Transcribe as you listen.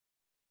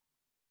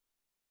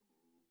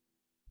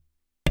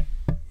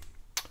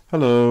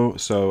Hello,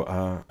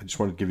 I just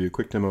wanted to give you a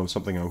quick demo of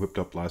something I whipped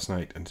up last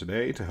night and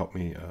today to help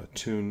me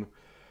tune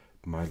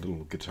my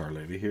little guitar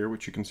lady here,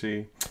 which you can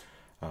see.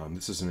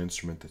 This is an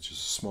instrument that's just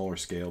a smaller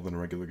scale than a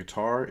regular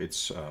guitar.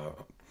 It's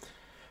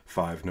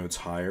 5 notes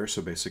higher,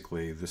 so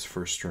basically this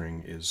first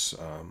string is,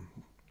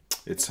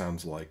 it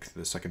sounds like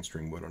the second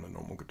string would on a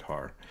normal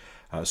guitar.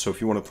 So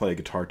if you want to play a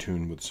guitar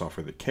tune with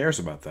software that cares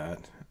about that,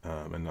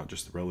 and not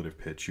just the relative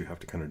pitch, you have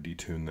to kind of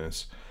detune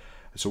this.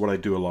 So what I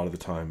do a lot of the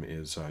time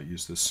is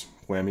use this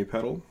whammy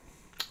pedal,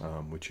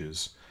 which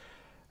is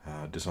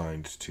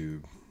designed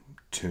to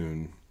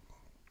tune,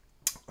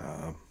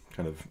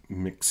 kind of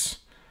mix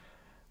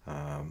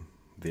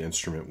the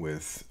instrument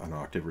with an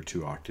octave or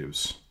 2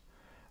 octaves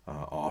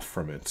off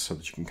from it, so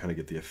that you can kind of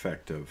get the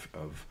effect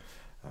of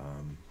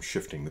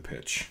shifting the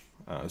pitch.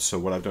 So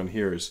what I've done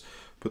here is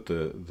put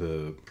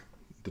the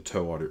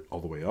toe all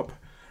the way up,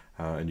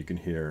 and you can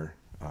hear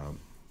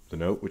the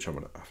note, which I'm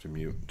going to have to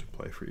mute to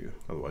play for you,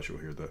 otherwise you'll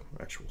hear the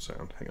actual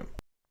sound. Hang on.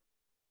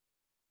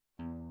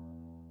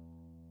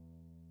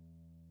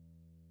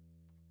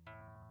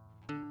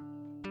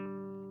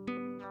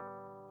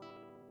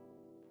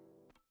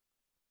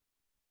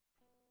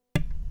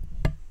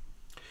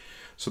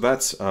 So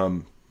that's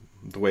the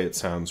way it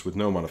sounds with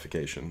no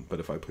modification, but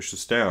if I push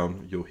this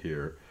down, you'll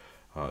hear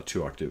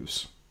 2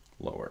 octaves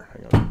lower.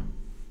 Hang on.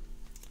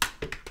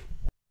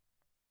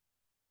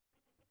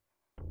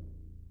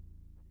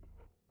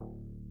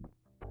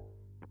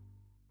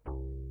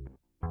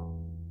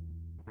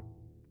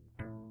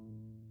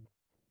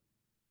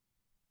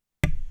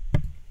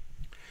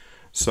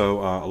 So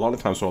a lot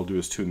of times what I'll do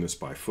is tune this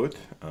by foot,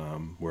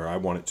 where I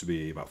want it to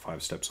be about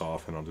 5 steps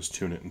off, and I'll just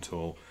tune it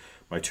until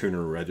my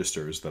tuner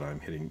registers that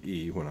I'm hitting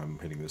E when I'm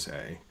hitting this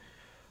A.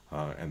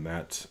 And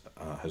that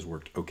has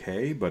worked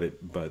okay, but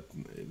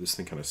this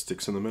thing kind of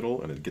sticks in the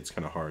middle, and it gets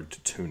kind of hard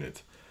to tune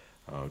it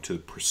to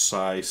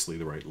precisely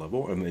the right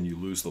level, and then you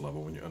lose the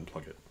level when you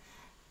unplug it.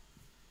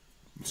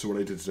 So what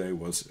I did today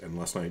was, and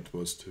last night,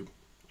 was to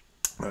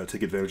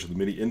take advantage of the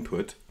MIDI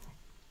input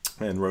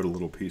and wrote a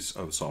little piece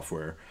of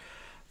software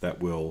that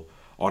will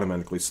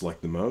automatically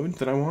select the mode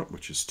that I want,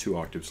 which is 2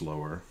 octaves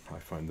lower. I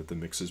find that the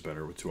mix is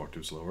better with 2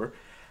 octaves lower.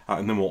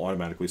 And then we'll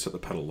automatically set the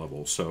pedal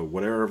level. So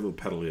whatever the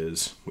pedal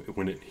is,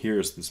 when it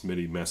hears this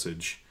MIDI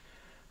message,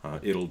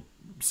 it'll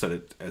set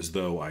it as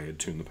though I had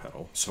tuned the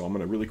pedal. So I'm going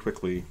to really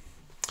quickly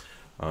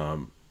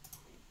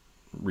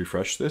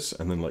refresh this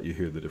and then let you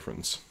hear the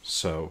difference.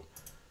 So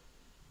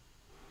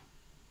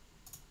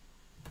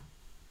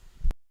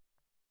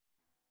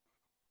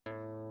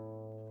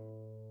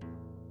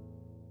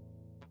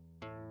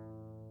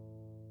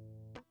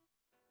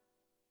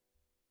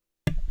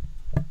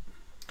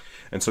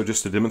And so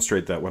just to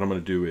demonstrate that, what I'm going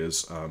to do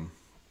is I'm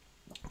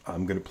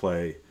going to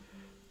play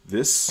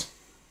this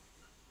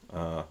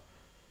and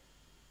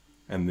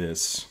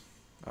this,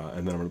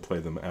 and then I'm going to play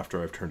them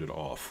after I've turned it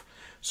off.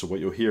 So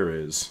what you'll hear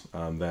is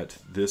that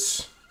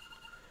this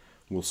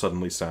will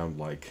suddenly sound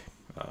like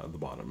the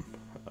bottom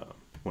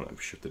when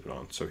I've shifted it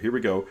on. So here we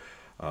go.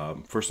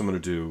 First I'm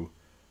going to do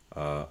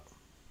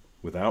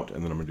without,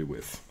 and then I'm going to do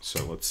with.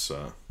 So let's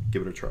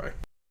give it a try.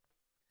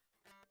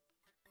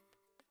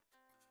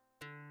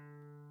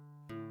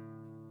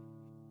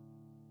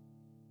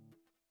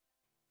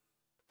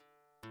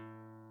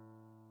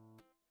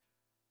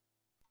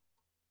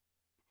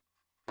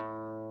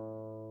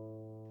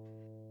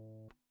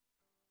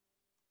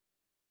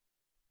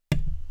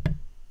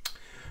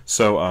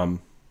 So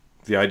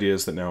the idea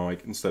is that now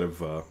instead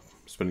of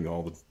spending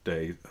all the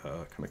day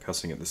kind of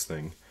cussing at this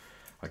thing,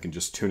 I can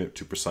just tune it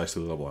to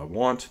precisely the level I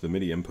want. The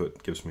MIDI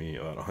input gives me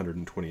about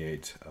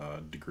 128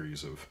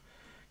 degrees of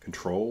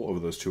control over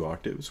those 2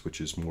 octaves, which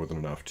is more than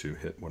enough to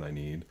hit what I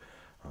need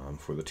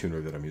for the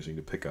tuner that I'm using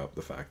to pick up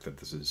the fact that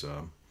this is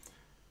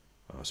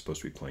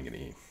supposed to be playing in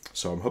E.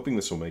 So I'm hoping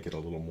this will make it a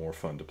little more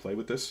fun to play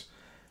with this,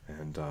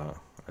 and I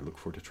look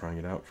forward to trying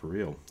it out for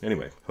real.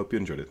 Anyway, hope you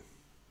enjoyed it.